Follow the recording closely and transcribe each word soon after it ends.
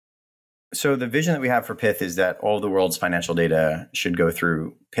So the vision that we have for Pyth is that all of the world's financial data should go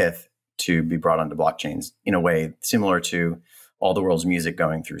through Pyth to be brought onto blockchains in a way similar to all the world's music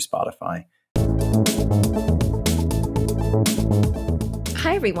going through Spotify.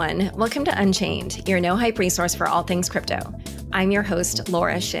 Hi, everyone. Welcome to Unchained, your no-hype resource for all things crypto. I'm your host,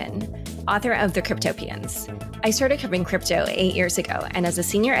 Laura Shin, author of The Cryptopians. I started covering crypto 8 years ago, and as a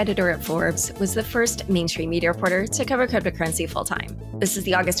senior editor at Forbes, was the first mainstream media reporter to cover cryptocurrency full-time. This is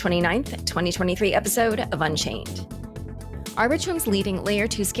the August 29th, 2023 episode of Unchained. Arbitrum's leading Layer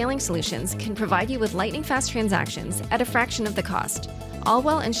 2 scaling solutions can provide you with lightning-fast transactions at a fraction of the cost, all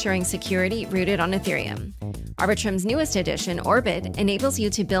while ensuring security rooted on Ethereum. Arbitrum's newest edition, Orbit, enables you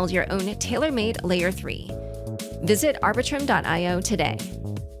to build your own tailor-made Layer 3. Visit arbitrum.io today.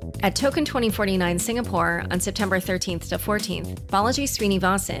 At Token 2049 Singapore on September 13th to 14th, Balaji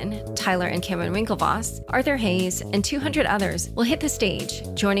Srinivasan, Tyler and Cameron Winklevoss, Arthur Hayes, and 200 others will hit the stage,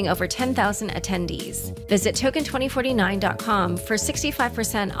 joining over 10,000 attendees. Visit token2049.com for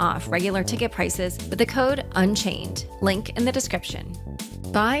 65% off regular ticket prices with the code UNCHAINED, link in the description.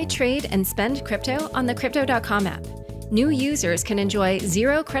 Buy, trade, and spend crypto on the Crypto.com app. New users can enjoy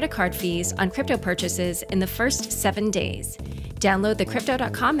 0 credit card fees on crypto purchases in the first 7 days. Download the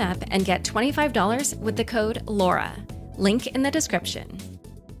Crypto.com app and get $25 with the code LAURA. Link in the description.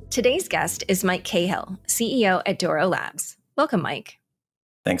 Today's guest is Mike Cahill, CEO at Douro Labs. Welcome, Mike.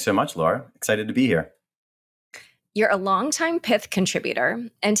 Thanks so much, Laura. Excited to be here. You're a longtime Pyth contributor,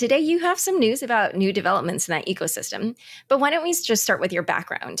 and today you have some news about new developments in that ecosystem. But why don't we just start with your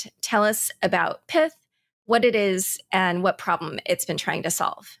background? Tell us about Pyth, what it is, and what problem it's been trying to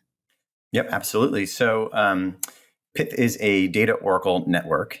solve. Yep, absolutely. So Pyth is a data oracle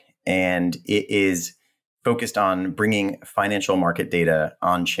network, and it is focused on bringing financial market data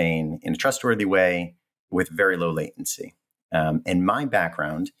on-chain in a trustworthy way with very low latency. And my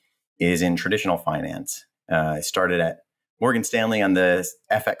background is in traditional finance. I started at Morgan Stanley on the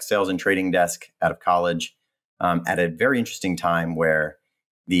FX sales and trading desk out of college at a very interesting time where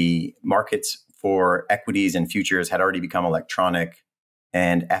the markets for equities and futures had already become electronic,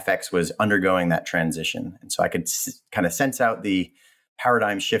 and FX was undergoing that transition. And so I could kind of sense out the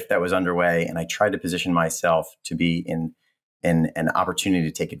paradigm shift that was underway, and I tried to position myself to be in an opportunity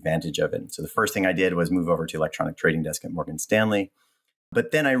to take advantage of it. So the first thing I did was move over to electronic trading desk at Morgan Stanley.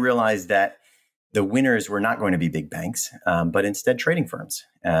 But then I realized that the winners were not going to be big banks, but instead trading firms.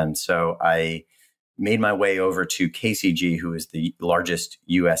 And so I made my way over to KCG, who is the largest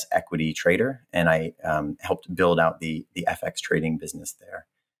US equity trader, and I helped build out the FX trading business there.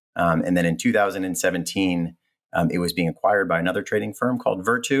 And then in 2017, it was being acquired by another trading firm called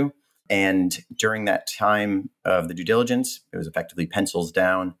Virtu. And during that time of the due diligence, it was effectively pencils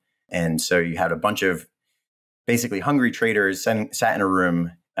down. And so you had a bunch of basically hungry traders sat in a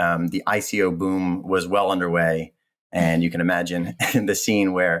room. The ICO boom was well underway. And you can imagine the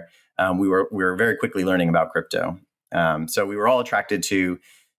scene where we were very quickly learning about crypto. So we were all attracted to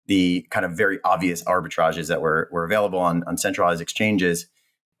the kind of very obvious arbitrages that were available on centralized exchanges.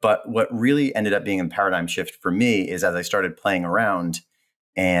 But what really ended up being a paradigm shift for me is as I started playing around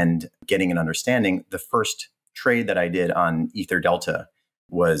and getting an understanding, the first trade that I did on Ether Delta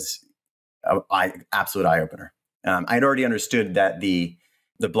was an absolute eye-opener. I'd already understood that the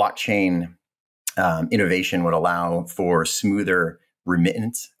blockchain innovation would allow for smoother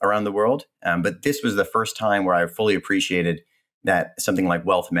remittance around the world. But this was the first time where I fully appreciated that something like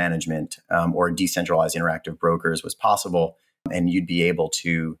wealth management or decentralized interactive brokers was possible. And you'd be able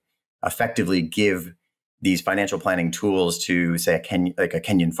to effectively give these financial planning tools to, say, a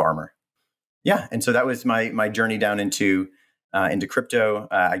Kenyan farmer. Yeah. And so that was my journey down into crypto.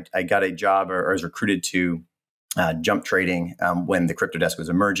 I got a job or was recruited to jump trading when the crypto desk was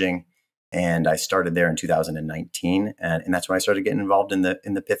emerging. And I started there in 2019, and that's when I started getting involved in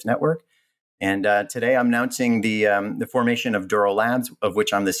the Pyth Network. And today I'm announcing the formation of Douro Labs, of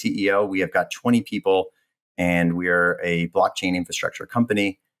which I'm the CEO. We have got 20 people, and we are a blockchain infrastructure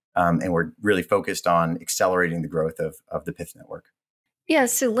company, and we're really focused on accelerating the growth of the Pyth Network. Yeah,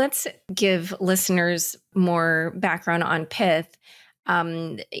 so let's give listeners more background on Pyth.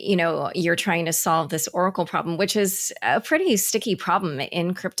 You're trying to solve this Oracle problem, which is a pretty sticky problem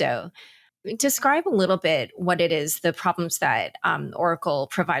in crypto. Describe a little bit what it is, the problems that Oracle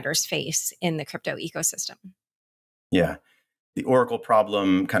providers face in the crypto ecosystem. Yeah. The Oracle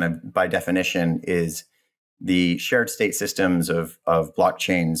problem, kind of by definition, is the shared state systems of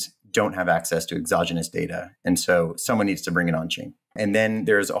blockchains don't have access to exogenous data. And so someone needs to bring it on chain. And then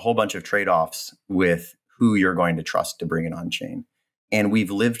there's a whole bunch of trade-offs with who you're going to trust to bring it on chain. And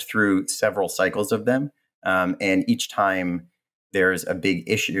we've lived through several cycles of them. And each time there's a big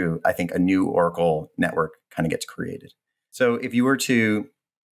issue, I think a new Oracle network kind of gets created. So if you were to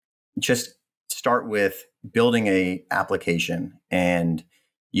just start with building a application and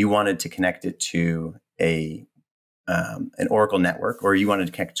you wanted to connect it to an Oracle network, or you wanted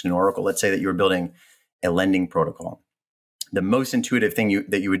to connect to an Oracle, let's say that you were building a lending protocol. The most intuitive thing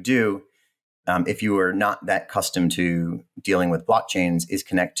that you would do, if you were not that accustomed to dealing with blockchains, is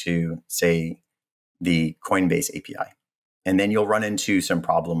connect to, say, the Coinbase API. And then you'll run into some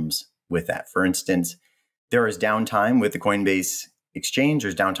problems with that. For instance, there is downtime with the Coinbase exchange.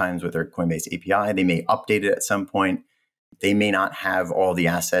 There's downtimes with their Coinbase API. They may update it at some point. They may not have all the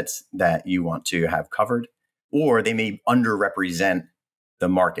assets that you want to have covered, or they may underrepresent the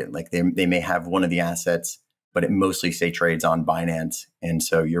market. Like they may have one of the assets, but it mostly, say, trades on Binance. And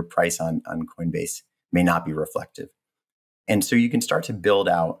so your price on Coinbase may not be reflective. And so you can start to build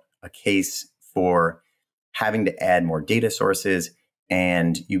out a case for having to add more data sources,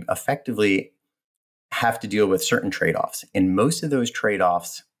 and you effectively have to deal with certain trade-offs. And most of those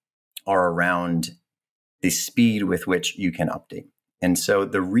trade-offs are around the speed with which you can update. And so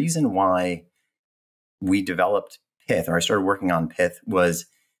the reason why we developed Pyth, or I started working on Pyth, was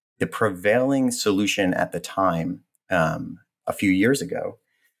the prevailing solution at the time, a few years ago,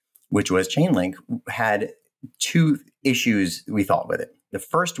 which was Chainlink, had two issues we thought with it. The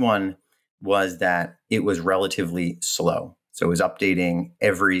first one was that it was relatively slow. So it was updating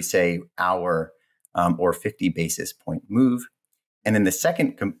every, say, hour or 50 basis point move. And then the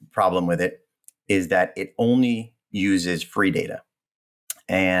second problem with it is that it only uses free data.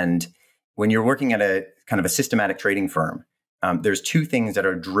 And when you're working at a kind of a systematic trading firm, there's two things that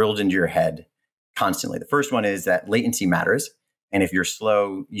are drilled into your head constantly. The first one is that latency matters. And if you're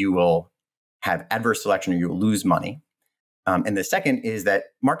slow, you will have adverse selection or you will lose money. And the second is that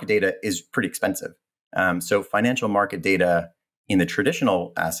market data is pretty expensive. So financial market data in the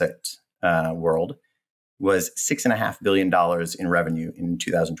traditional asset world was $6.5 billion in revenue in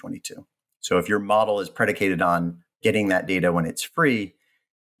 2022. So if your model is predicated on getting that data when it's free,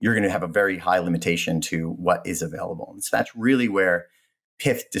 you're going to have a very high limitation to what is available. And so that's really where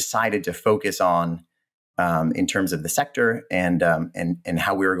Pyth decided to focus on in terms of the sector and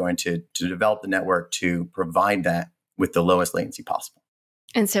how we were going to develop the network to provide that with the lowest latency possible.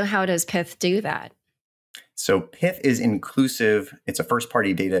 And so how does Pyth do that? So Pyth is inclusive. It's a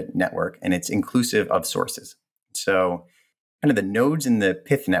first-party data network, and it's inclusive of sources. So kind of the nodes in the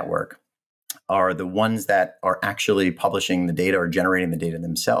Pyth network are the ones that are actually publishing the data or generating the data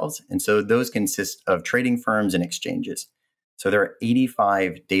themselves. And so those consist of trading firms and exchanges. So there are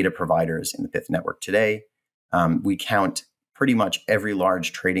 85 data providers in the Pyth network today. We count pretty much every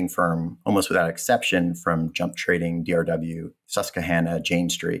large trading firm, almost without exception, from Jump Trading, DRW, Susquehanna, Jane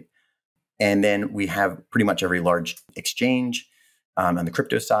Street. And then we have pretty much every large exchange on the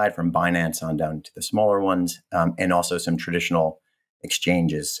crypto side, from Binance on down to the smaller ones, and also some traditional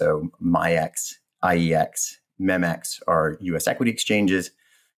exchanges. So MIEX, IEX, MEMX are US equity exchanges.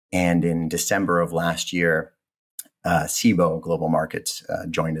 And in December of last year, SIBO Global Markets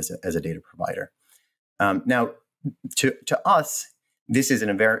joined as a data provider. Now, to us, this is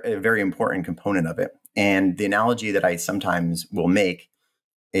a very important component of it. And the analogy that I sometimes will make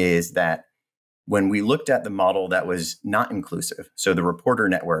is that when we looked at the model that was not inclusive, so the reporter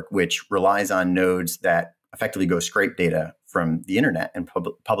network, which relies on nodes that effectively go scrape data from the internet and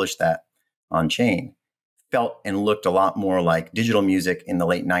publish that on chain, felt and looked a lot more like digital music in the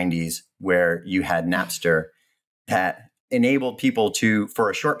late 90s, where you had Napster that enabled people to, for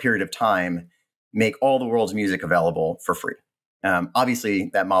a short period of time, make all the world's music available for free. Obviously,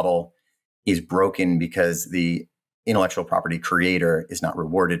 that model is broken because the intellectual property creator is not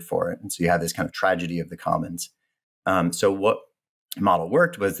rewarded for it. And so you have this kind of tragedy of the commons. So what model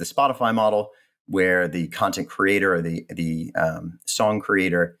worked was the Spotify model, where the content creator or the song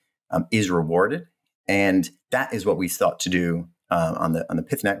creator is rewarded. And that is what we thought to do on the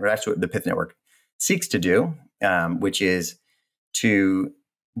Pyth network. That's what the Pyth network seeks to do, which is to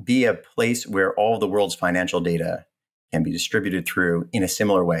be a place where all the world's financial data can be distributed through in a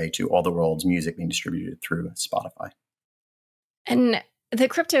similar way to all the world's music being distributed through Spotify. And the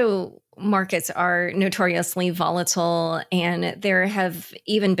crypto markets are notoriously volatile, and there have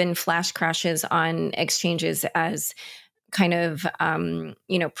even been flash crashes on exchanges as kind of,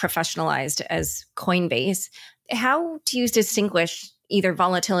 professionalized as Coinbase. How do you distinguish either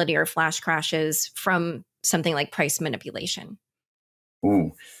volatility or flash crashes from something like price manipulation?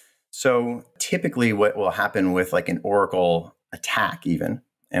 Ooh. So typically what will happen with like an Oracle attack even,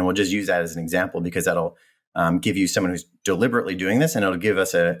 and we'll just use that as an example because that'll give you someone who's deliberately doing this, and it'll give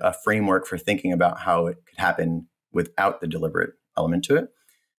us a framework for thinking about how it could happen without the deliberate element to it,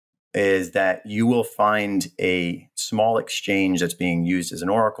 is that you will find a small exchange that's being used as an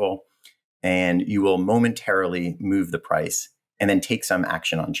oracle, and you will momentarily move the price and then take some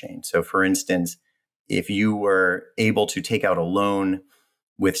action on chain. So for instance, if you were able to take out a loan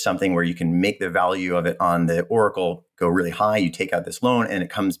with something where you can make the value of it on the oracle go really high, you take out this loan and it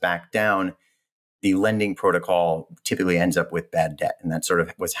comes back down, the lending protocol typically ends up with bad debt. And that's sort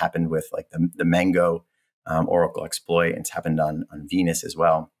of what's happened with like the Mango oracle exploit. It's happened on Venus as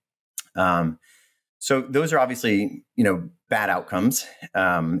well. So those are obviously, bad outcomes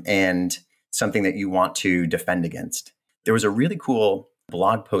and something that you want to defend against. There was a really cool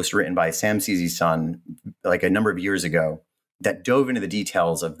blog post written by Sam Seezy's son, like a number of years ago, that dove into the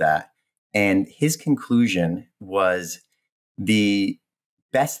details of that. And his conclusion was the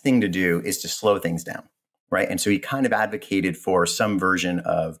best thing to do is to slow things down, right? And so he kind of advocated for some version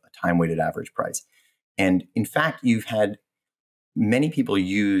of a time-weighted average price. And in fact, you've had many people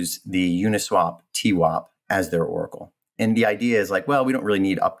use the Uniswap TWAP as their oracle. And the idea is like, well, we don't really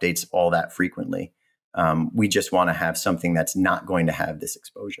need updates all that frequently. We just want to have something that's not going to have this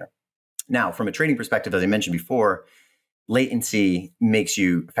exposure. Now, from a trading perspective, as I mentioned before, latency makes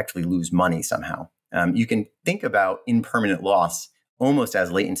you effectively lose money somehow. You can think about impermanent loss almost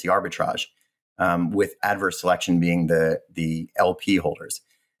as latency arbitrage, with adverse selection being the LP holders,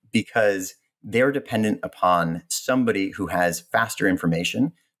 because they're dependent upon somebody who has faster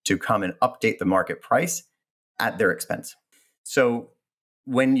information to come and update the market price at their expense. So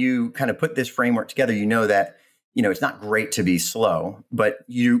when you kind of put this framework together, you know that, it's not great to be slow, but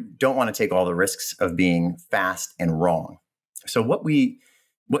you don't want to take all the risks of being fast and wrong. So what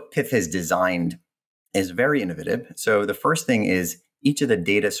Pyth has designed is very innovative. So the first thing is each of the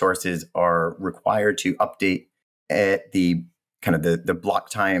data sources are required to update at the kind of the block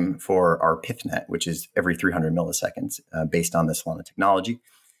time for our Pythnet, which is every 300 milliseconds based on this Solana technology.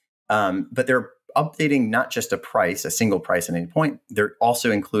 But they're updating not just a single price at any point, they're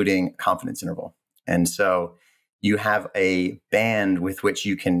also including confidence interval. And so you have a band with which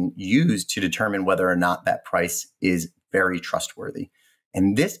you can use to determine whether or not that price is very trustworthy.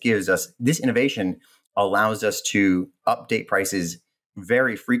 And this innovation allows us to update prices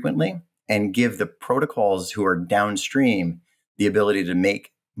very frequently and give the protocols who are downstream the ability to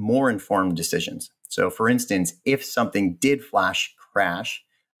make more informed decisions. So for instance, if something did flash crash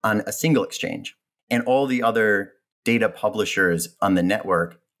on a single exchange and all the other data publishers on the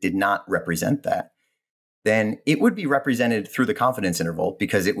network did not represent that, then it would be represented through the confidence interval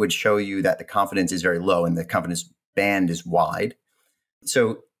because it would show you that the confidence is very low and the confidence band is wide.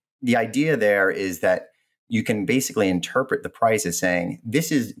 So the idea there is that you can basically interpret the price as saying,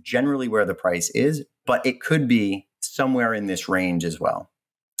 this is generally where the price is, but it could be somewhere in this range as well.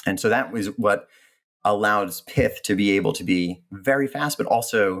 And so that was what allows Pyth to be able to be very fast, but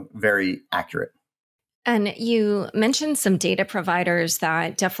also very accurate. And you mentioned some data providers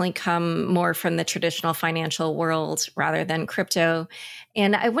that definitely come more from the traditional financial world rather than crypto.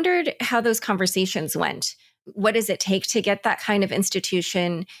 And I wondered how those conversations went. What does it take to get that kind of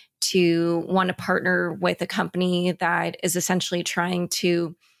institution to want to partner with a company that is essentially trying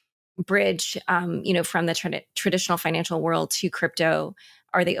to bridge, from the traditional financial world to crypto?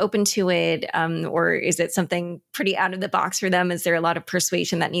 Are they open to it? Or is it something pretty out of the box for them? Is there a lot of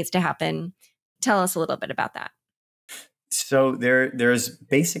persuasion that needs to happen? Tell us a little bit about that. So there's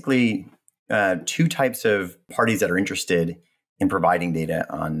basically two types of parties that are interested in providing data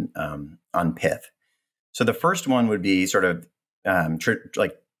on Pyth. So the first one would be sort of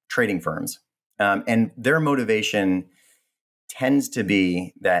like trading firms. And their motivation tends to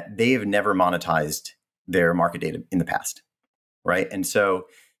be that they have never monetized their market data in the past, right? And so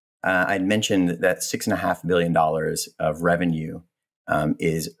I'd mentioned that $6.5 billion of revenue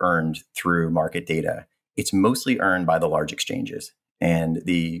is earned through market data. It's mostly earned by the large exchanges. And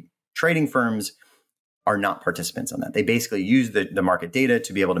the trading firms are not participants on that. They basically use the market data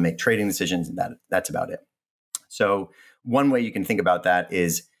to be able to make trading decisions, and that's about it. So one way you can think about that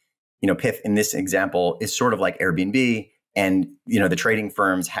is, Pyth in this example is sort of like Airbnb, and the trading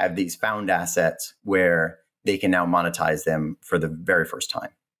firms have these found assets where they can now monetize them for the very first time.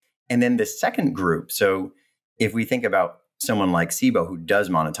 And then the second group, so if we think about someone like Cboe who does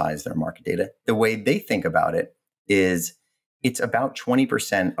monetize their market data, the way they think about it is it's about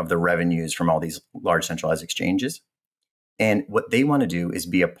 20% of the revenues from all these large centralized exchanges. And what they want to do is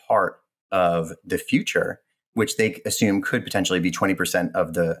be a part of the future, which they assume could potentially be 20%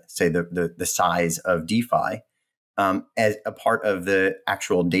 of the size of DeFi, as a part of the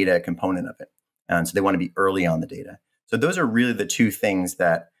actual data component of it. And so they want to be early on the data. So those are really the two things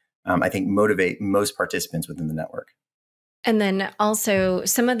that I think motivate most participants within the network. And then also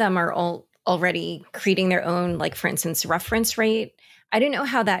some of them are all already creating their own, like for instance, reference rate. I don't know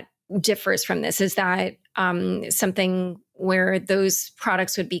how that differs from this. Is that something where those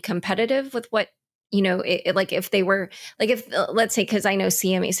products would be competitive with what, like if they were, like if, let's say, because I know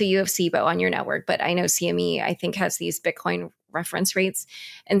CME, so you have SIBO on your network, but I know CME, I think, has these Bitcoin reference rates.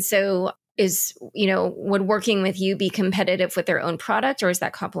 And so would working with you be competitive with their own product, or is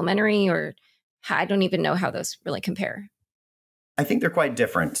that complementary, or I don't even know how those really compare. I think they're quite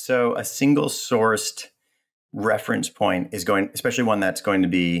different. So a single sourced reference point is going, especially one that's going to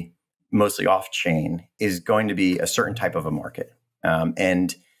be mostly off chain, is going to be a certain type of a market.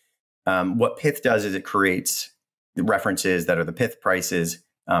 What Pyth does is it creates the references that are the Pyth prices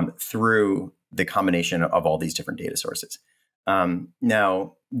through the combination of all these different data sources.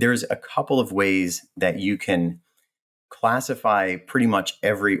 Now, there's a couple of ways that you can classify pretty much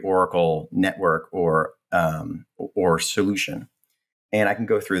every Oracle network or solution. And I can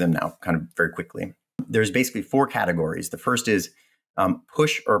go through them now kind of very quickly. There's basically 4 categories. The first is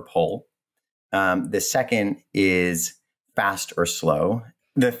push or pull. The second is fast or slow.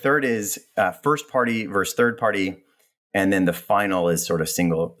 The third is first party versus third party. And then the final is sort of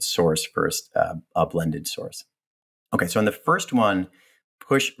single source versus a blended source. Okay, so in the first one,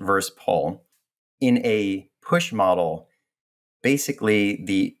 push versus pull, in a push model, basically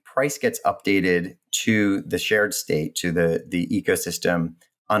the price gets updated to the shared state, to the ecosystem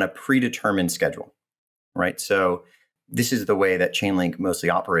on a predetermined schedule, right? So this is the way that Chainlink mostly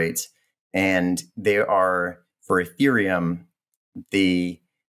operates. And they are, for Ethereum, the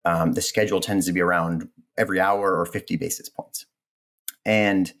schedule tends to be around every hour or 50 basis points.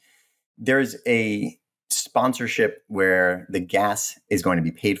 And there's a sponsorship where the gas is going to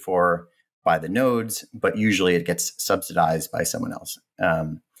be paid for by the nodes, but usually it gets subsidized by someone else.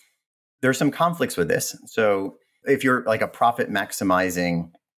 There's some conflicts with this. So if you're like a profit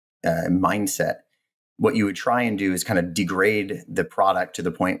maximizing mindset, what you would try and do is kind of degrade the product to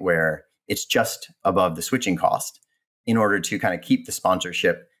the point where it's just above the switching cost in order to kind of keep the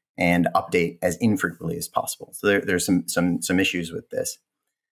sponsorship and update as infrequently as possible. So there's some issues with this.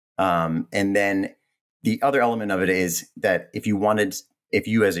 And then the other element of it is that if you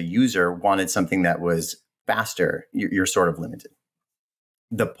as a user wanted something that was faster, you're sort of limited.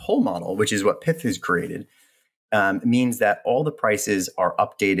 The pull model, which is what Pyth has created, means that all the prices are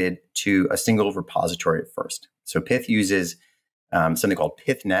updated to a single repository at first. So Pyth uses something called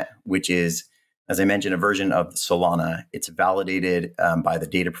PythNet, which is, as I mentioned, a version of Solana. It's validated by the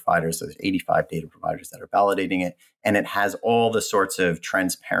data providers. So there's 85 data providers that are validating it. And it has all the sorts of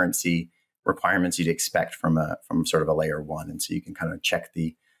transparency requirements you'd expect from sort of a layer 1. And so you can kind of check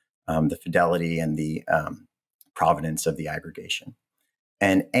the fidelity and the provenance of the aggregation.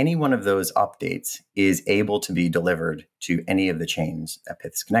 And any one of those updates is able to be delivered to any of the chains that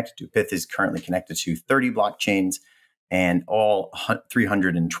Pyth is connected to. Pyth is currently connected to 30 blockchains, and all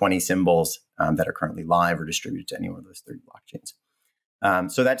 320 symbols that are currently live are distributed to any one of those 30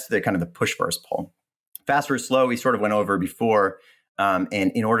 blockchains. So that's the kind of the push versus pull. Fast versus slow, we sort of went over before. And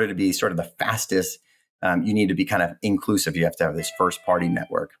in order to be sort of the fastest, you need to be kind of inclusive. You have to have this first party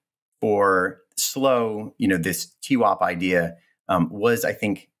network. For slow, this TWAP idea was, I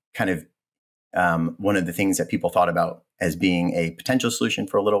think, kind of one of the things that people thought about as being a potential solution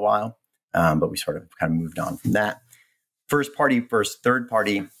for a little while, but we sort of kind of moved on from that. First party versus third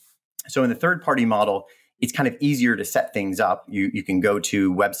party. So in the third party model, it's kind of easier to set things up. You can go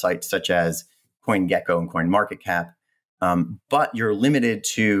to websites such as CoinGecko and CoinMarketCap, but you're limited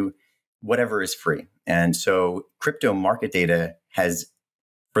to whatever is free. And so crypto market data has,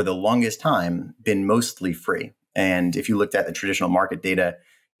 for the longest time, been mostly free. And if you looked at the traditional market data,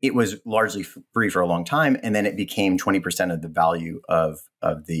 it was largely free for a long time. And then it became 20% of the value of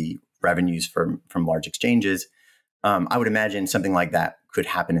the revenues from large exchanges. I would imagine something like that could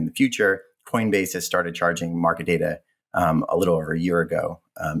happen in the future. Coinbase has started charging market data a little over a year ago.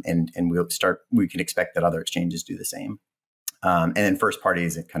 And we can expect that other exchanges do the same. And then first party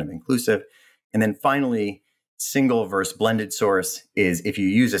is kind of inclusive. And then finally, single versus blended source is, if you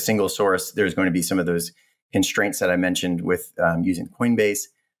use a single source, there's going to be some of those constraints that I mentioned with using Coinbase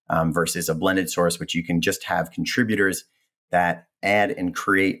versus a blended source, which you can just have contributors that add and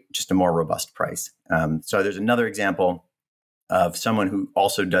create just a more robust price. So there's another example of someone who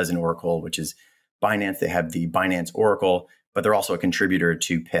also does an Oracle, which is Binance. They have the Binance Oracle, but they're also a contributor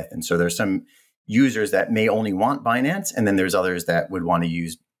to Pyth. And so there's some users that may only want Binance, and then there's others that would want to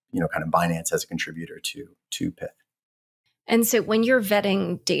use, kind of Binance as a contributor to Pyth. And so when you're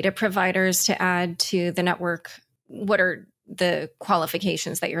vetting data providers to add to the network, what are the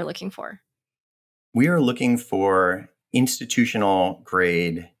qualifications that you're looking for? We are looking for institutional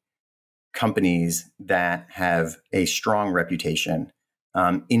grade companies that have a strong reputation,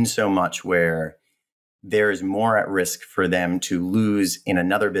 in so much where there is more at risk for them to lose in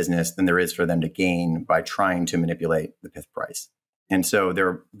another business than there is for them to gain by trying to manipulate the Pyth price. And so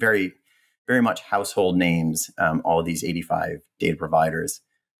they're very, very much household names, all of these 85 data providers,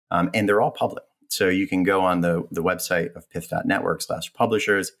 and they're all public. So you can go on the website of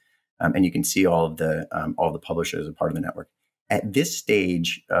Pyth.network/publishers, and you can see all the publishers as part of the network. At this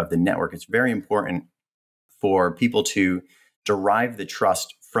stage of the network, it's very important for people to derive the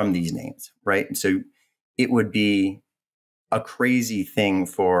trust from these names, right? And so it would be a crazy thing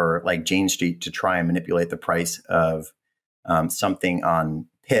for like Jane Street to try and manipulate the price of something on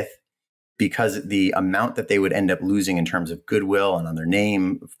Pyth, because the amount that they would end up losing in terms of goodwill and on their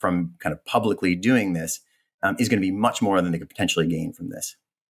name from kind of publicly doing this is going to be much more than they could potentially gain from this.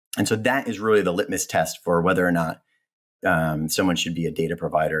 And so that is really the litmus test for whether or not someone should be a data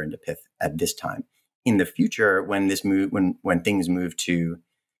provider into Pyth at this time. In the future, when things move to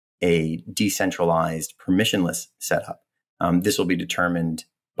a decentralized, permissionless setup, this will be determined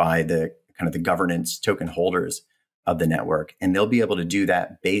by the governance token holders of the network, and they'll be able to do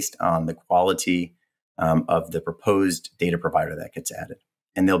that based on the quality of the proposed data provider that gets added.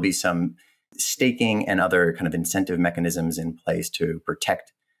 And there'll be some staking and other kind of incentive mechanisms in place to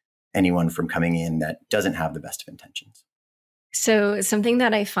protect anyone from coming in that doesn't have the best of intentions. So something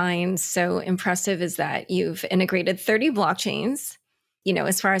that I find so impressive is that you've integrated 30 blockchains. You know,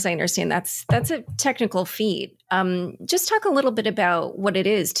 as far as I understand, that's a technical feat. Just talk a little bit about what it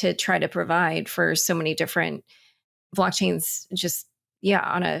is to try to provide for so many different blockchains,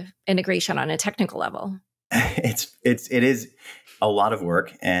 on a integration on a technical level. It is a lot of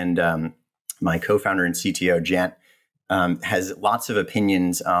work. And my co-founder and CTO, Jant, has lots of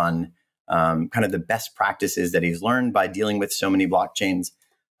opinions on kind of the best practices that he's learned by dealing with so many blockchains.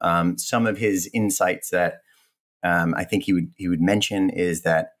 Some of his insights that I think he would mention is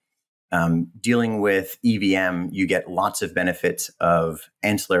that dealing with EVM, you get lots of benefits of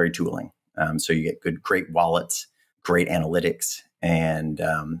ancillary tooling. So you get great wallets, great analytics, and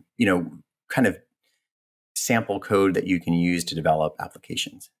kind of sample code that you can use to develop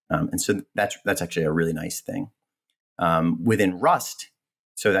applications. And so that's actually a really nice thing. Within Rust,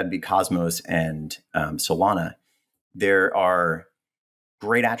 so that'd be Cosmos and Solana, there are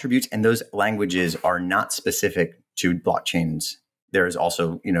great attributes, and those languages are not specific to blockchains. There is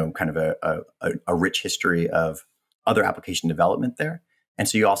also, kind of a rich history of other application development there, and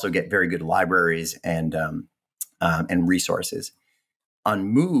so you also get very good libraries and resources. On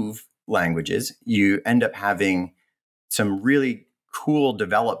Move languages, you end up having some really cool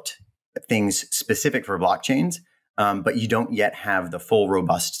developed things specific for blockchains, but you don't yet have the full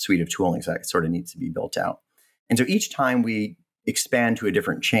robust suite of tooling, so that sort of needs to be built out. And so each time we expand to a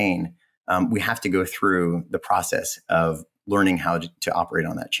different chain, we have to go through the process of learning how to operate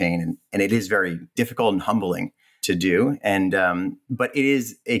on that chain. And it is very difficult and humbling to do. And but it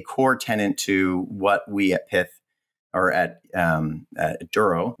is a core tenet to what we at Pyth or at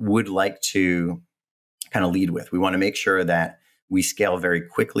Douro would like to kind of lead with. We want to make sure that we scale very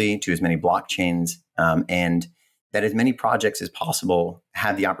quickly to as many blockchains and that as many projects as possible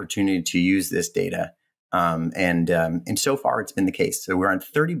have the opportunity to use this data. And so far, it's been the case. So we're on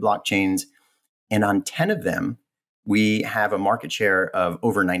 30 blockchains, and on 10 of them, we have a market share of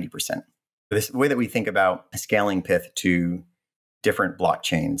over 90%. The way that we think about scaling Pyth to different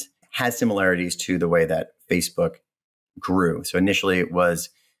blockchains has similarities to the way that Facebook grew. So initially, it was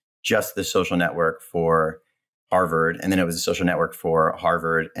just the social network for Harvard, and then it was a social network for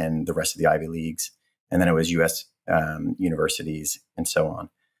Harvard and the rest of the Ivy Leagues, and then it was U.S. Universities, and so on.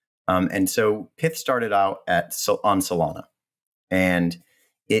 And so Pyth started out on Solana, and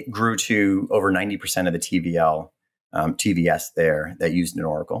it grew to over 90% of the TVS there that used an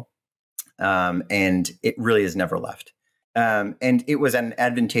Oracle. And it really has never left. And it was an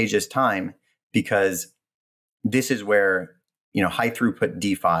advantageous time because this is where, high throughput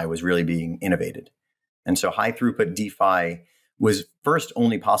DeFi was really being innovated. And so high throughput DeFi was first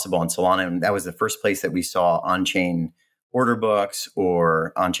only possible on Solana. And that was the first place that we saw on-chain order books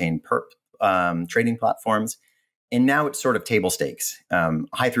or on-chain perp trading platforms. And now it's sort of table stakes.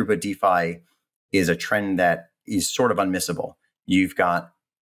 High throughput DeFi is a trend that is sort of unmissable. You've got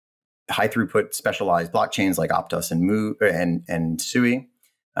high throughput specialized blockchains like Optus and Sui.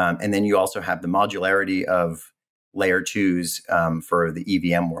 And then you also have the modularity of layer twos for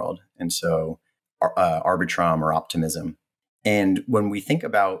the EVM world. And so Arbitrum or Optimism. And when we think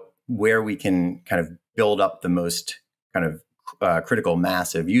about where we can kind of build up the most kind of critical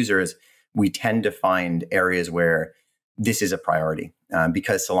mass of users, we tend to find areas where this is a priority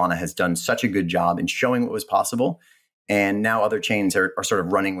because Solana has done such a good job in showing what was possible. And now other chains are sort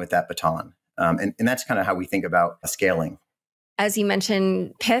of running with that baton. And that's kind of how we think about scaling. As you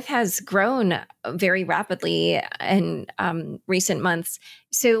mentioned, Pyth has grown very rapidly in recent months.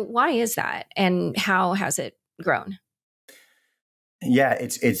 So why is that? And how has it grown? Yeah,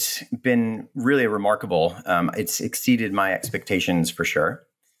 it's been really remarkable. It's exceeded my expectations for sure.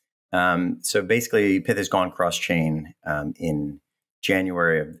 So basically, Pyth has gone cross-chain in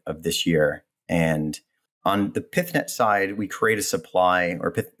January of this year. And on the PythNet side, we create a supply,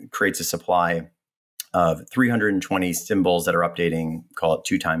 or Pyth creates a supply of 320 symbols that are updating, call it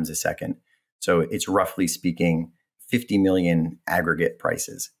 2 times a second. So it's roughly speaking 50 million aggregate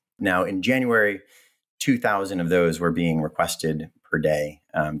prices. Now in January, 2,000 of those were being requested per day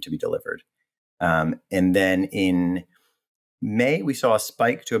to be delivered. And then in May, we saw a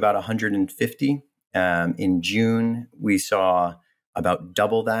spike to about 150. In June, we saw about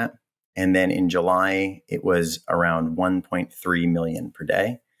double that. And then in July, it was around 1.3 million per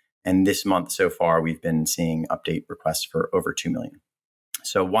day. And this month so far, we've been seeing update requests for over 2 million.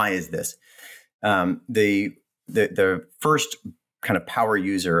 So why is this? The first kind of power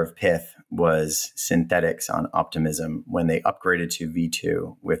user of Pyth was Synthetics on Optimism when they upgraded to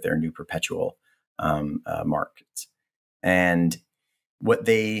V2 with their new perpetual markets. And what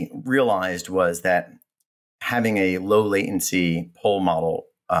they realized was that having a low latency poll model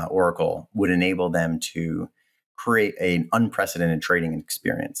oracle would enable them to create an unprecedented trading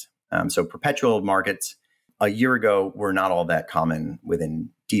experience. So perpetual markets a year ago were not all that common within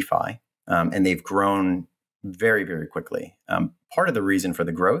DeFi, and they've grown very, very quickly. Part of the reason for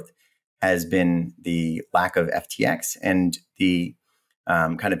the growth has been the lack of FTX and the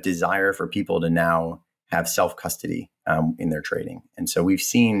kind of desire for people to now have self-custody in their trading. And so we've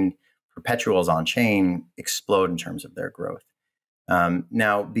seen perpetuals on chain explode in terms of their growth.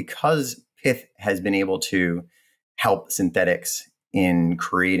 Now, because Pyth has been able to help Synthetics in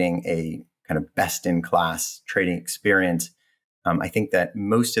creating a kind of best-in-class trading experience, I think that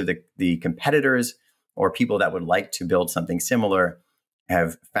most of the competitors or people that would like to build something similar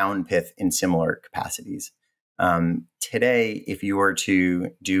have found Pyth in similar capacities. Today, if you were to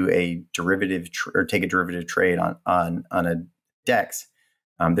do a derivative or take a derivative trade on a DEX,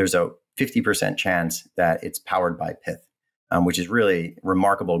 there's a 50% chance that it's powered by Pyth, which is really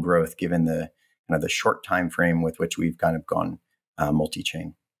remarkable growth given the kind of the short time frame with which we've kind of gone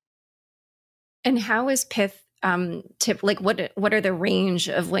multi-chain. And how is Pyth what are the range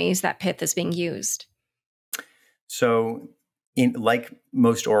of ways that Pyth is being used? So like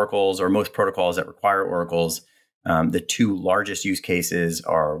most oracles or most protocols that require oracles, the 2 largest use cases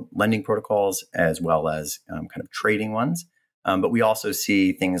are lending protocols as well as kind of trading ones. But we also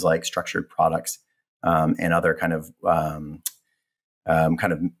see things like structured products and other kind of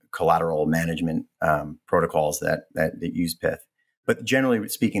collateral management protocols that use Pyth. But generally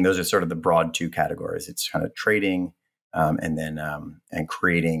speaking, those are sort of the broad 2 categories. It's kind of trading and then and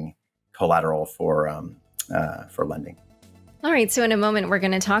creating collateral for lending. All right, so in a moment, we're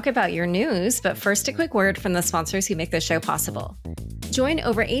going to talk about your news, but first, a quick word from the sponsors who make this show possible. Join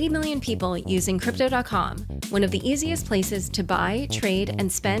over 80 million people using Crypto.com, one of the easiest places to buy, trade,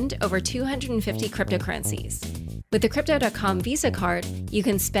 and spend over 250 cryptocurrencies. With the Crypto.com Visa card, you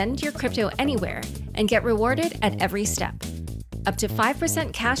can spend your crypto anywhere and get rewarded at every step. Up to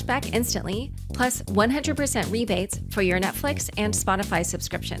 5% cash back instantly, plus 100% rebates for your Netflix and Spotify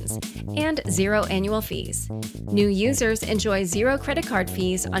subscriptions, and 0 annual fees. New users enjoy 0 credit card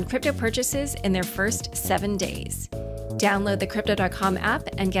fees on crypto purchases in their first 7 days. Download the Crypto.com app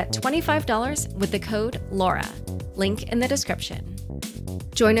and get $25 with the code LAURA. Link in the description.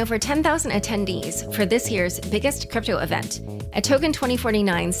 Join over 10,000 attendees for this year's biggest crypto event at Token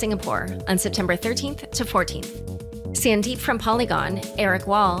 2049 Singapore on September 13th to 14th. Sandeep from Polygon, Eric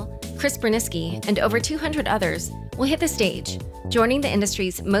Wall, Chris Berniski, and over 200 others will hit the stage, joining the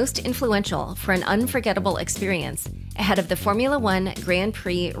industry's most influential for an unforgettable experience ahead of the Formula One Grand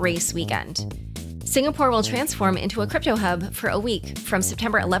Prix race weekend. Singapore will transform into a crypto hub for a week from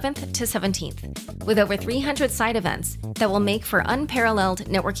September 11th to 17th, with over 300 side events that will make for unparalleled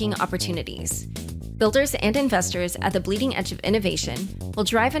networking opportunities. Builders and investors at the bleeding edge of innovation will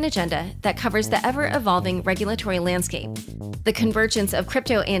drive an agenda that covers the ever-evolving regulatory landscape, the convergence of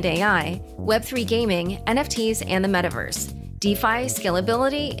crypto and AI, Web3 gaming, NFTs, and the metaverse, DeFi,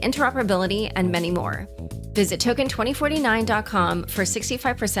 scalability, interoperability, and many more. Visit token2049.com for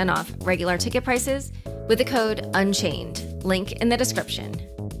 65% off regular ticket prices with the code Unchained. Link in the description.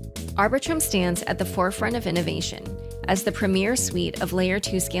 Arbitrum stands at the forefront of innovation as the premier suite of Layer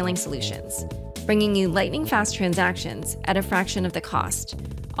 2 scaling solutions, bringing you lightning-fast transactions at a fraction of the cost,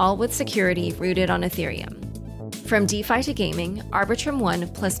 all with security rooted on Ethereum. From DeFi to gaming, Arbitrum One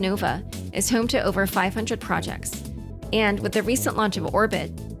plus Nova is home to over 500 projects. And with the recent launch of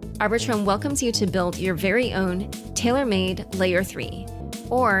Orbit, Arbitrum welcomes you to build your very own tailor-made Layer 3,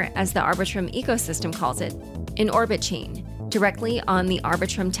 or as the Arbitrum ecosystem calls it, an Orbit chain, directly on the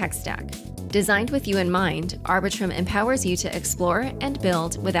Arbitrum tech stack. Designed with you in mind, Arbitrum empowers you to explore and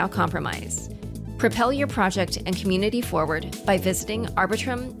build without compromise. Propel your project and community forward by visiting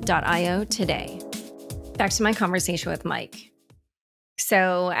arbitrum.io today. Back to my conversation with Mike.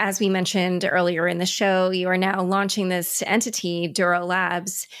 So, as we mentioned earlier in the show, you are now launching this entity, Douro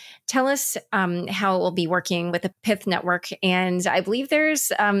Labs. Tell us how it will be working with the Pyth Network. And I believe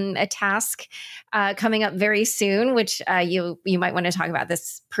there's a task coming up very soon, which you might want to talk about,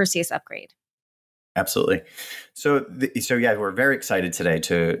 this Perseus upgrade. Absolutely. So yeah, we're very excited today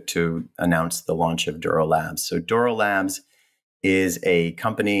to announce the launch of Douro Labs. So Douro Labs is a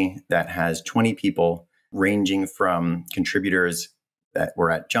company that has 20 people, ranging from contributors that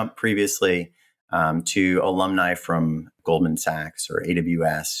were at Jump previously to alumni from Goldman Sachs or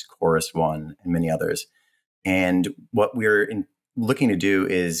AWS, Chorus One, and many others. And what we're looking to do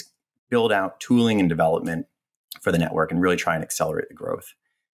is build out tooling and development for the network and really try and accelerate the growth.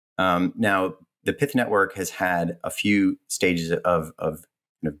 Now, the Pyth Network has had a few stages of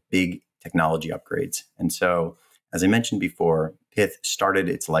big technology upgrades. And so, as I mentioned before, Pyth started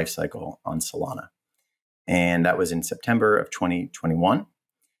its life cycle on Solana. And that was in September of 2021.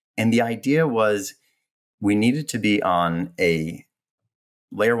 And the idea was we needed to be on a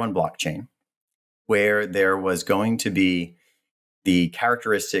layer 1 blockchain where there was going to be the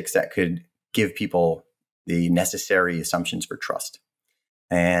characteristics that could give people the necessary assumptions for trust.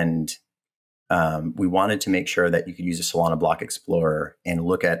 And we wanted to make sure that you could use a Solana block explorer and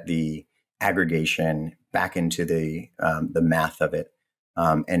look at the aggregation back into the math of it,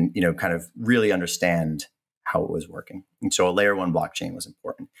 and kind of really understand how it was working. And so a layer 1 blockchain was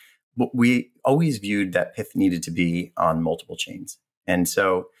important. But we always viewed that Pyth needed to be on multiple chains. And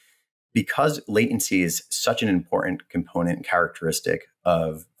so because latency is such an important component and characteristic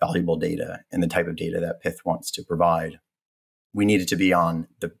of valuable data and the type of data that Pyth wants to provide, we needed to be on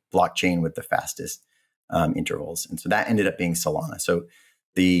the blockchain with the fastest intervals. And so that ended up being Solana. So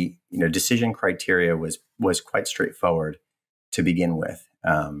the decision criteria was quite straightforward to begin with,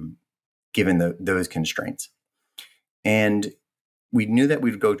 given those constraints. And we knew that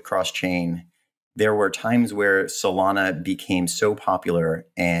we'd go cross-chain. There were times where Solana became so popular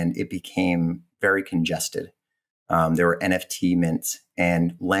and it became very congested. There were NFT mints,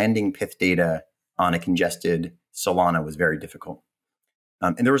 and landing Pyth data on a congested Solana was very difficult.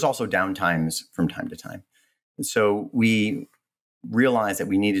 And there was also downtimes from time to time. And so we realized that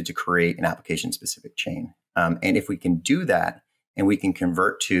we needed to create an application-specific chain. And if we can do that and we can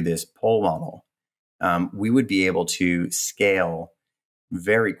convert to this poll model, we would be able to scale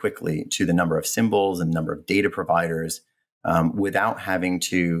very quickly to the number of symbols and number of data providers without having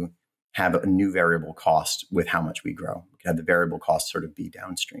to have a new variable cost with how much we grow. We can have the variable cost sort of be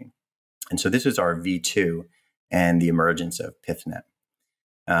downstream. And so this is our V2 and the emergence of PythNet.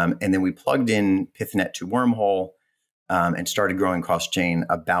 And then we plugged in PythNet to Wormhole and started growing cross-chain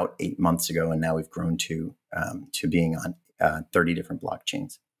about 8 months ago. And now we've grown to being on 30 different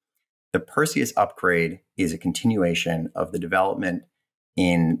blockchains. The Perseus upgrade is a continuation of the development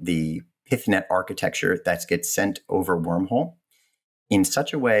in the PythNet architecture that gets sent over Wormhole in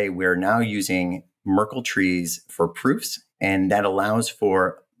such a way we're now using Merkle trees for proofs, and that allows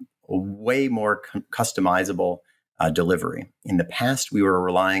for a way more customizable delivery. In the past, we were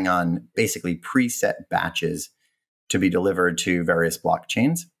relying on basically preset batches to be delivered to various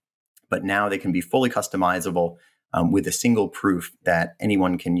blockchains, but now they can be fully customizable with a single proof that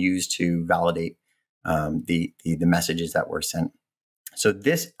anyone can use to validate the messages that were sent. So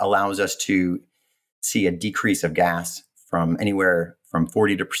this allows us to see a decrease of gas from anywhere from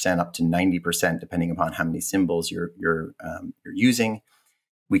 40% up to 90%, depending upon how many symbols you're using.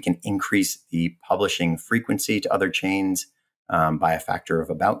 We can increase the publishing frequency to other chains by a factor of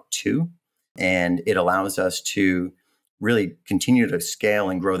about 2. And it allows us to really continue to scale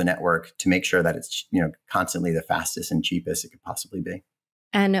and grow the network to make sure that it's constantly the fastest and cheapest it could possibly be.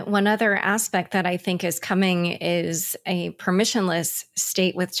 And one other aspect that I think is coming is a permissionless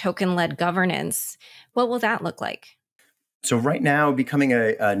state with token-led governance. What will that look like? So right now, becoming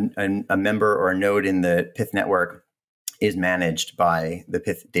a member or a node in the Pyth network is managed by the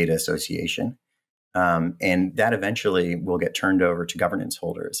Pyth Data Association. And that eventually will get turned over to governance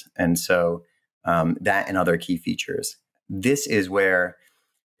holders. And so that and other key features. This is where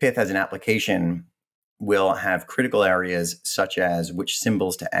Pyth as an application will have critical areas such as which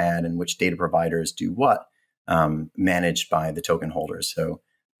symbols to add and which data providers do what, managed by the token holders. So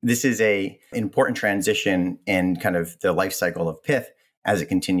this is an important transition in kind of the life cycle of Pyth as it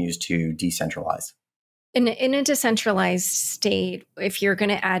continues to decentralize. In a decentralized state, if you're going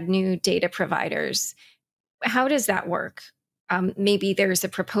to add new data providers, how does that work? Maybe there's a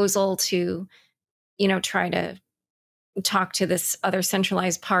proposal to, try to talk to this other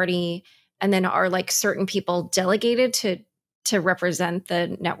centralized party, and then are like certain people delegated to represent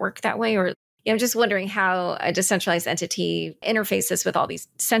the network that way? Or I'm just wondering how a decentralized entity interfaces with all these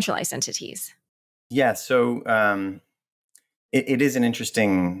centralized entities. Yeah, so it is an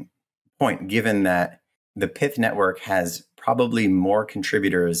interesting point, given that the Pyth network has probably more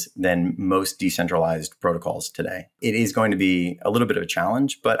contributors than most decentralized protocols today. It is going to be a little bit of a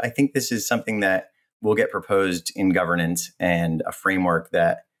challenge, but I think this is something that will get proposed in governance and a framework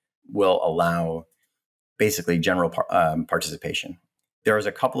that will allow basically general participation. There is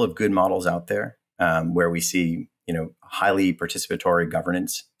a couple of good models out there where we see, highly participatory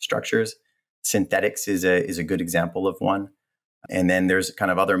governance structures. Synthetics is a good example of one. And then there's kind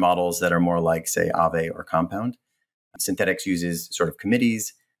of other models that are more like, say, Aave or Compound. Synthetics uses sort of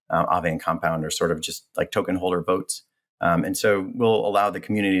committees. Aave and Compound are sort of just like token holder votes. And so we'll allow the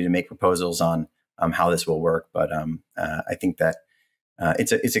community to make proposals on how this will work. But I think that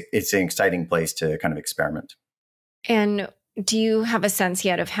it's an exciting place to kind of experiment. And do you have a sense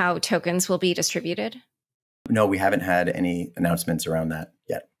yet of how tokens will be distributed? No, we haven't had any announcements around that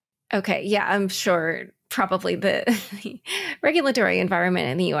yet. Okay. Yeah, I'm sure probably the regulatory environment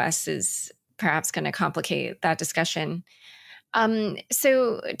in the US is perhaps going to complicate that discussion.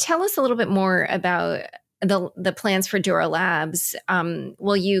 So tell us a little bit more about the plans for Douro Labs.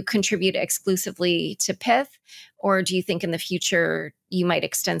 Will you contribute exclusively to Pyth, or do you think in the future you might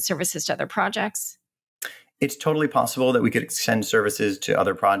extend services to other projects? It's totally possible that we could extend services to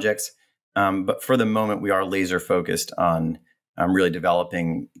other projects. But for the moment, we are laser focused on really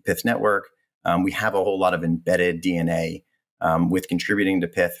developing Pyth Network. We have a whole lot of embedded DNA with contributing to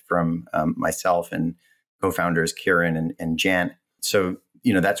Pyth from myself and co-founders Kieran and Jant. So,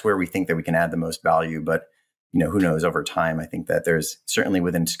 that's where we think that we can add the most value. But, who knows, over time, I think that there's certainly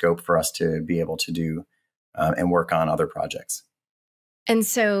within scope for us to be able to do and work on other projects. And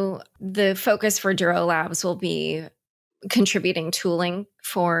so the focus for Douro Labs will be contributing tooling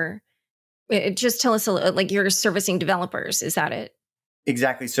for, just tell us a little, like you're servicing developers, is that it?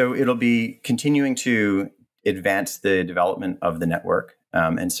 Exactly. So it'll be continuing to advance the development of the network.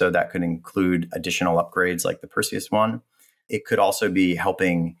 And so that could include additional upgrades like the Perseus one. It could also be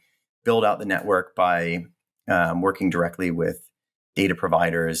helping build out the network by working directly with data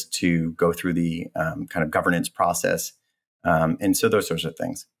providers to go through the kind of governance process. And so those sorts of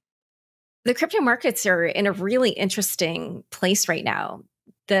things. The crypto markets are in a really interesting place right now.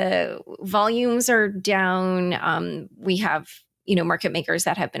 The volumes are down. We have market makers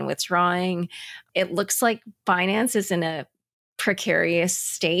that have been withdrawing. It looks like Binance is in a precarious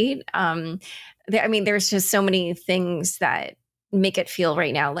state. There's just so many things that make it feel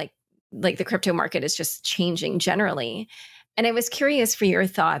right now like the crypto market is just changing generally. And I was curious for your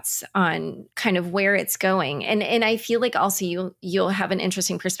thoughts on kind of where it's going. And I feel like also you'll have an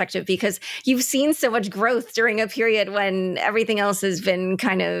interesting perspective because you've seen so much growth during a period when everything else has been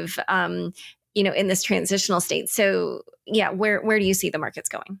kind of in this transitional state. So yeah, where do you see the markets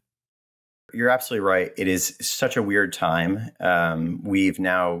going? You're absolutely right. It is such a weird time. We've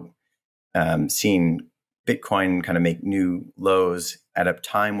now seen Bitcoin kind of make new lows at a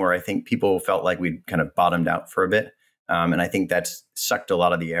time where I think people felt like we'd kind of bottomed out for a bit. And I think that's sucked a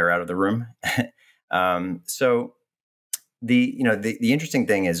lot of the air out of the room. So the interesting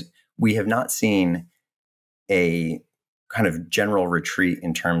thing is we have not seen a kind of general retreat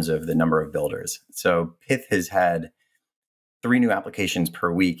in terms of the number of builders. So Pyth has had 3 new applications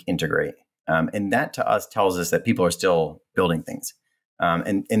per week integrate. And that to us tells us that people are still building things.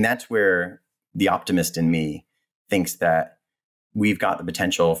 And that's where the optimist in me thinks that we've got the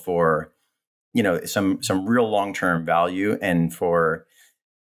potential for, some real long-term value. And for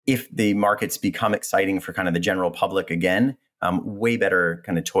if the markets become exciting for kind of the general public again, way better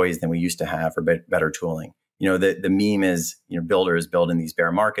kind of toys than we used to have or better tooling. The meme is, builders build in these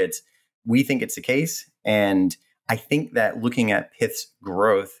bear markets. We think it's the case. And I think that looking at Pyth's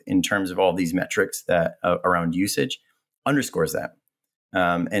growth in terms of all these metrics that around usage underscores that.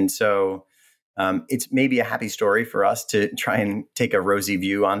 And so it's maybe a happy story for us to try and take a rosy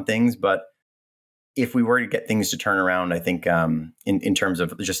view on things. But if we were to get things to turn around, I think in terms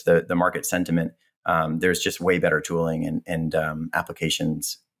of just the market sentiment, there's just way better tooling and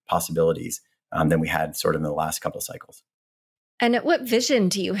applications possibilities than we had sort of in the last couple of cycles. And what vision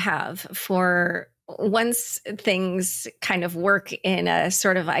do you have for once things kind of work in a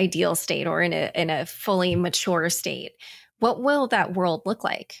sort of ideal state or in a fully mature state? What will that world look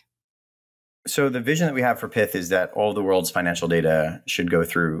like? So the vision that we have for Pyth is that all the world's financial data should go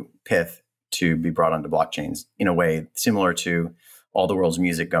through Pyth to be brought onto blockchains in a way similar to all the world's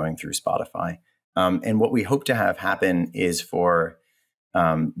music going through Spotify. And what we hope to have happen is for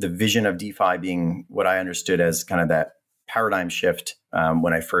the vision of DeFi being what I understood as kind of that paradigm shift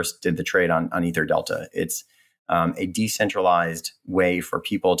when I first did the trade on Ether Delta. It's a decentralized way for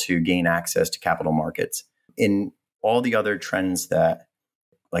people to gain access to capital markets. In all the other trends that,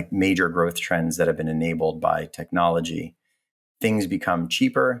 like major growth trends that have been enabled by technology, things become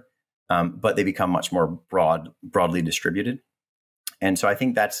cheaper, but they become much more broadly distributed. And so I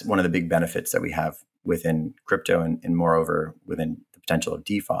think that's one of the big benefits that we have within crypto and moreover within the potential of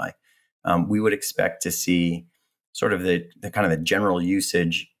DeFi. We would expect to see sort of the kind of the general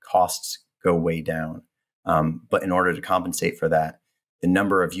usage costs go way down. But in order to compensate for that, the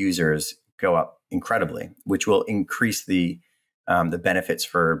number of users go up incredibly, which will increase the benefits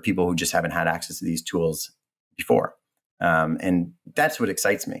for people who just haven't had access to these tools before. And that's what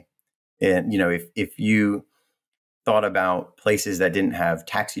excites me. And, if you thought about places that didn't have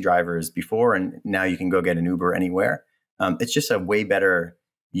taxi drivers before, and now you can go get an Uber anywhere, it's just a way better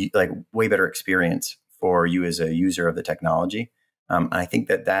experience for you as a user of the technology. And I think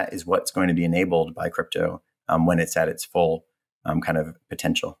that is what's going to be enabled by crypto when it's at its full kind of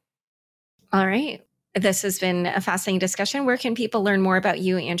potential. All right. This has been a fascinating discussion. Where can people learn more about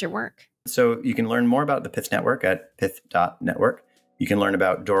you and your work? So you can learn more about the Pyth Network at pyth.network. You can learn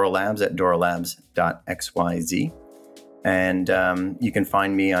about Douro Labs at dourolabs.xyz. And you can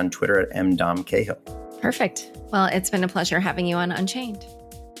find me on Twitter at mdomcahill. Perfect. Well, it's been a pleasure having you on Unchained.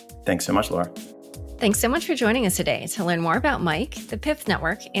 Thanks so much, Laura. Thanks so much for joining us today. To learn more about Mike, the Pyth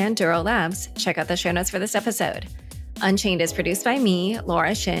Network, and Douro Labs, check out the show notes for this episode. Unchained is produced by me,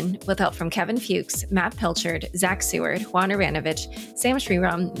 Laura Shin, with help from Kevin Fuchs, Matt Pilchard, Zach Seward, Juan Aranovich, Sam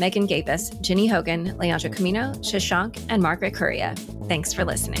Sriram, Megan Gapis, Ginny Hogan, Leandro Camino, Shashank, and Margaret Correa. Thanks for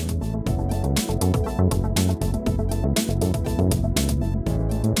listening.